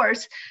 of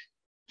course,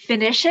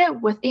 finish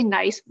it with a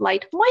nice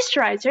light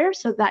moisturizer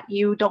so that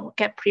you don't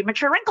get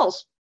premature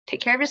wrinkles.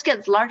 Take care of your skin.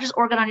 It's the largest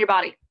organ on your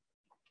body.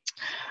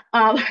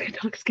 I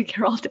talk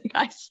skincare all day,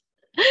 guys.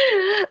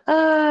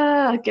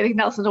 Getting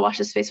Nelson to wash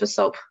his face with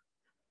soap.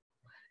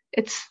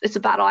 It's a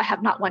battle I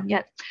have not won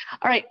yet.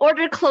 All right,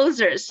 order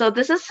closers. So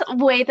this is a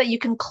way that you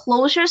can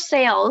close your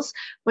sales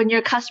when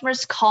your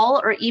customers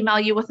call or email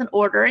you with an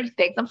order. You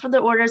thank them for the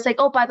order. It's like,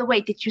 oh, by the way,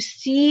 did you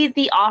see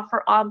the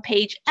offer on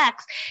page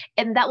X?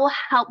 And that will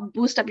help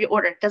boost up your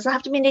order. It doesn't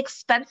have to be an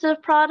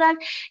expensive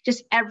product.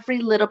 Just every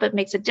little bit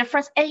makes a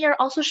difference. And you're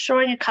also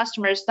showing your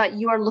customers that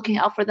you are looking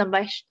out for them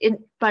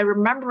by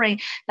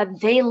remembering that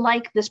they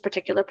like this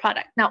particular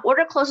product. Now,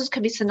 order closers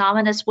can be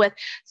synonymous with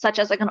such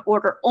as like an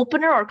order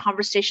opener or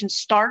conversation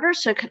starter.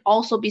 So it could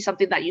also be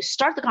something that you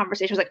start the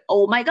conversation with, like,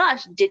 oh my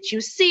gosh, did you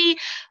see,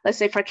 let's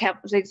say for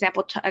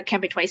example,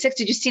 campaign 26,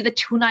 did you see the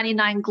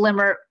 $2.99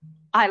 glimmer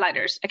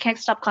eyeliners? I can't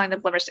stop calling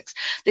them glimmer sticks,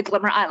 the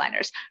glimmer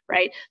eyeliners,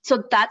 right?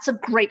 So that's a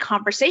great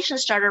conversation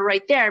starter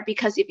right there,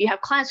 because if you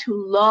have clients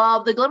who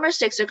love the glimmer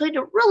sticks, they're going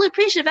to really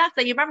appreciate the fact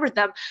that you remembered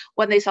them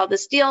when they saw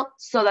this deal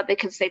so that they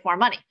can save more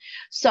money.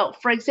 So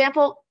for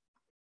example,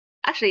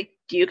 actually,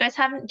 do you guys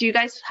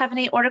have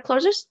any order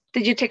closers?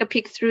 Did you take a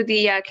peek through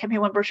the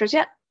campaign one brochures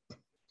yet?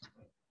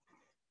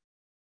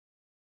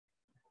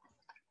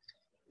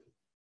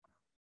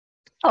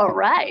 All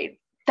right,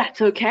 that's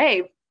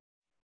okay.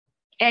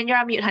 And you're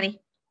on mute, honey.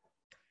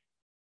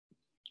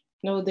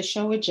 No, the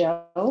shower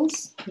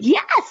gels.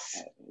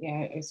 Yes. Yeah,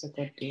 it's a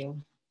good deal.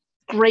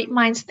 Great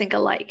minds think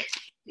alike,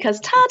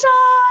 because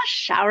ta-da,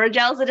 shower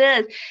gels it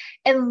is.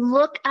 And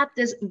look at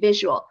this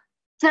visual.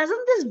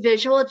 Doesn't this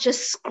visual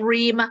just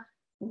scream,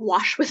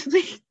 wash with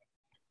me?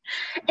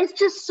 It's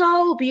just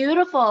so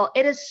beautiful.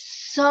 It is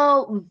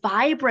so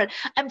vibrant.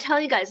 I'm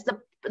telling you guys, the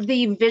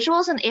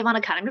visuals in Avon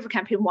Academy for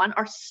campaign 1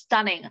 are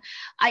stunning.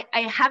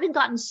 I haven't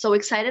gotten so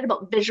excited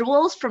about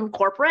visuals from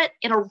corporate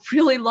in a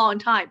really long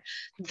time.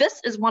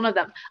 This is one of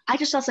them. I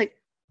just was like,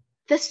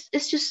 this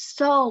is just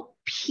so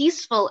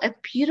peaceful and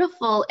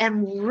beautiful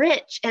and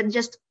rich and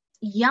just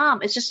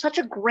yum. It's just such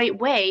a great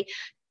way.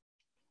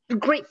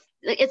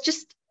 It's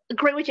just a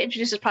great way to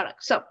introduce this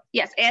product. So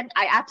yes, and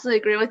I absolutely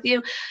agree with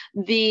you.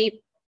 The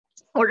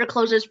order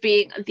closers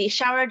being the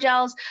shower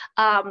gels.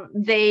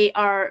 They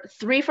are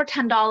 3 for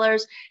 $10.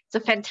 It's a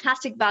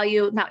fantastic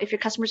value. Now, if your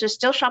customers are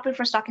still shopping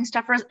for stocking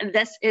stuffers,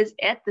 this is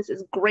it. This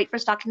is great for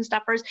stocking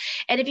stuffers.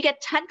 And if you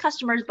get 10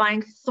 customers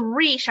buying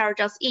 3 shower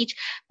gels each,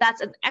 that's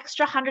an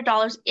extra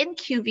 $100 in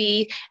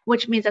QV,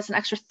 which means that's an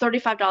extra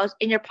 $35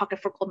 in your pocket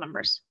for gold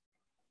members.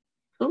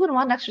 Who would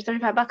want an extra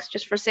 $35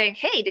 just for saying,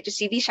 hey, did you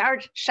see these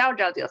shower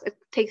gel deals? It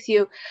takes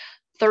you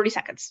 30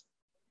 seconds,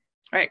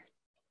 right?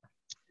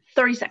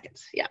 30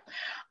 seconds. Yeah.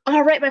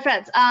 All right, my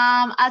friends.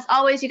 As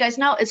always, you guys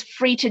know it's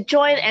free to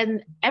join,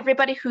 and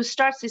everybody who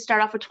starts, they start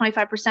off with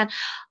 25%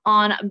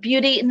 on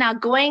beauty. Now,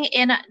 going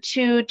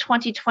into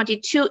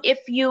 2022, if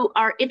you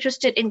are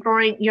interested in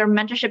growing your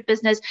mentorship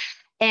business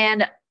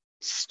and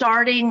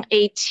starting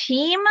a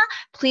team,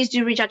 please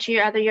do reach out to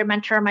either your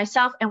mentor or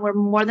myself, and we're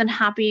more than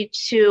happy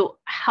to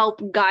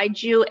help guide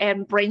you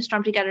and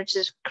brainstorm together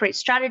to create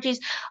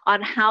strategies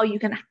on how you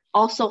can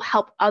also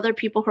help other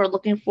people who are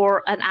looking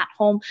for an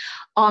at-home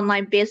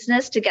online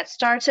business to get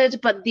started.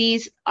 But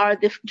these are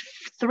the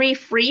 3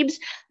 freebies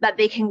that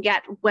they can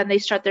get when they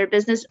start their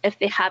business if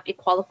they have a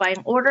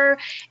qualifying order.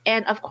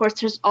 And of course,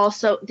 there's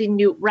also the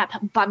new rep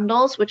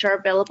bundles, which are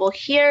available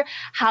here.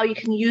 How you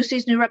can use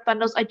these new rep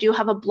bundles, I do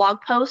have a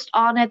blog post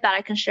on it that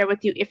I can share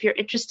with you if you're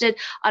interested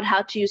on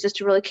how to use this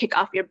to really kick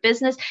off your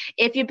business.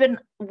 If you've been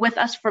with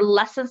us for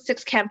less than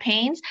 6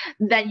 campaigns,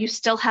 then you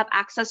still have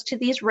access to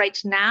these right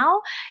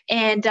now.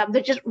 And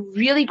they're just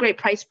really great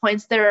price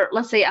points. They're,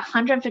 let's say,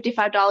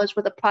 $155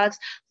 worth of products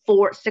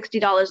for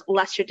 $60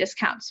 less your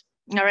discounts.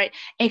 All right.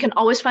 And you can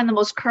always find the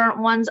most current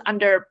ones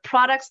under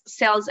products,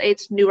 sales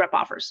aids, new rep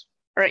offers.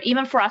 Or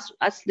even for us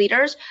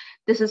leaders,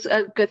 this is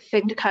a good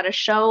thing to kind of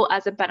show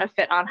as a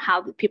benefit on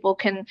how people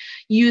can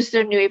use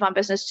their new Avon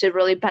business to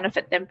really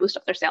benefit them, boost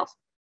up their sales.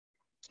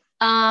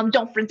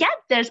 Don't forget,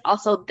 there's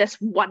also this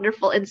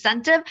wonderful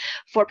incentive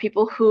for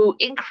people who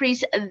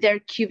increase their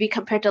QV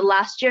compared to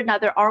last year. Now,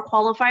 there are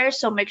qualifiers,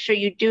 so make sure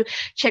you do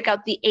check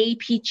out the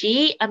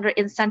APG under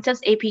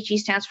incentives. APG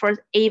stands for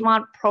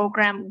Avon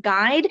Program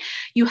Guide.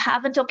 You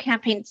have until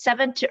campaign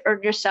 7 to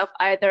earn yourself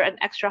either an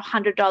extra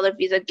 $100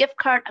 Visa gift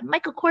card, a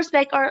Michael Kors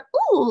bag, or,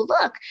 ooh,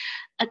 look,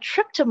 a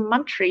trip to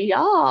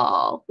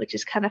Montreal, which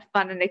is kind of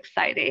fun and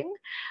exciting.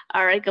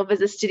 All right, go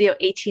visit Studio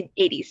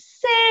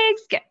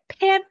 1886, get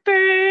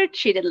pampered,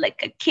 treated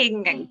like a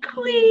king and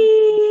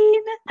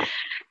queen,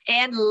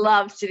 and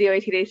love Studio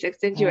 1886,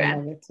 didn't you, Anne?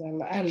 I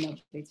love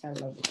it. I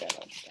love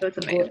it. It was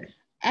amazing.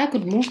 I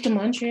could move to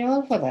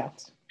Montreal for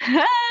that.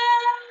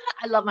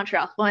 I love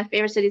Montreal. One of my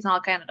favorite cities in all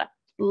Canada.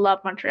 Love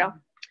Montreal.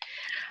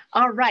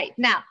 All right,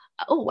 now,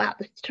 oh wow,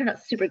 this turned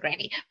out super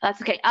grainy.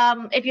 That's okay.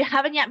 If you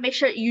haven't yet, make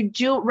sure you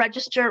do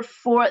register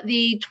for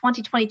the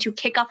 2022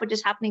 kickoff, which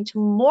is happening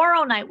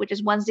tomorrow night, which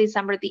is Wednesday,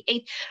 December the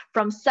 8th,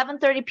 from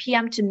 7:30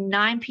 p.m. to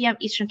 9 p.m.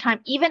 Eastern time.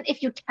 Even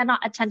if you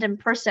cannot attend in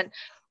person,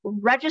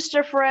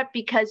 register for it,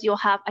 because you'll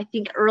have, I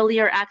think,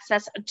 earlier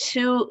access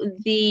to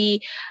the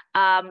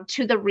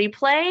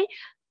replay.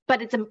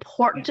 But it's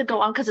important to go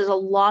on because there's a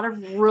lot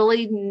of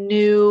really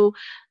new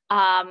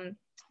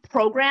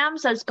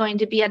programs that's going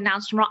to be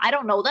announced tomorrow. I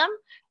don't know them,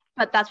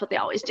 but that's what they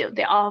always do.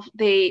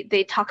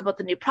 They talk about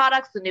the new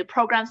products, the new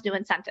programs, new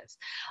incentives.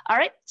 All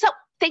right. So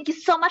thank you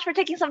so much for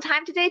taking some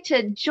time today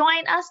to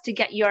join us to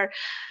get your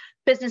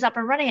business up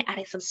and running and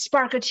adding some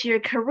sparkle to your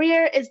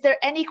career. Is there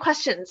any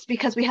questions?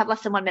 Because we have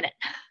less than 1 minute.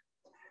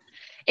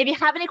 If you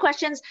have any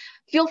questions,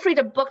 feel free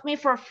to book me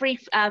for a free,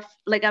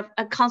 like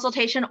a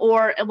consultation,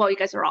 or, well, you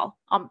guys are all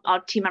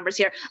team members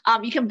here.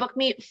 You can book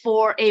me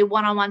for a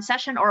one-on-one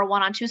session or a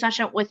one-on-two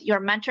session with your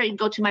mentor. You can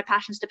go to my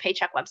Passions to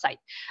Paycheck website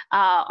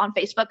on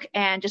Facebook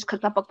and just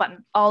click that book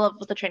button. All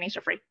of the trainings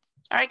are free.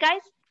 All right,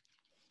 guys.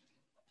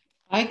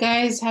 Bye,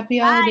 guys. Happy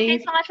holidays.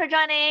 Thanks so much for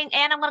joining.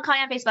 And I'm going to call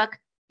you on Facebook.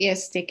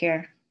 Yes, take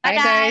care. Bye,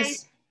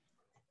 guys.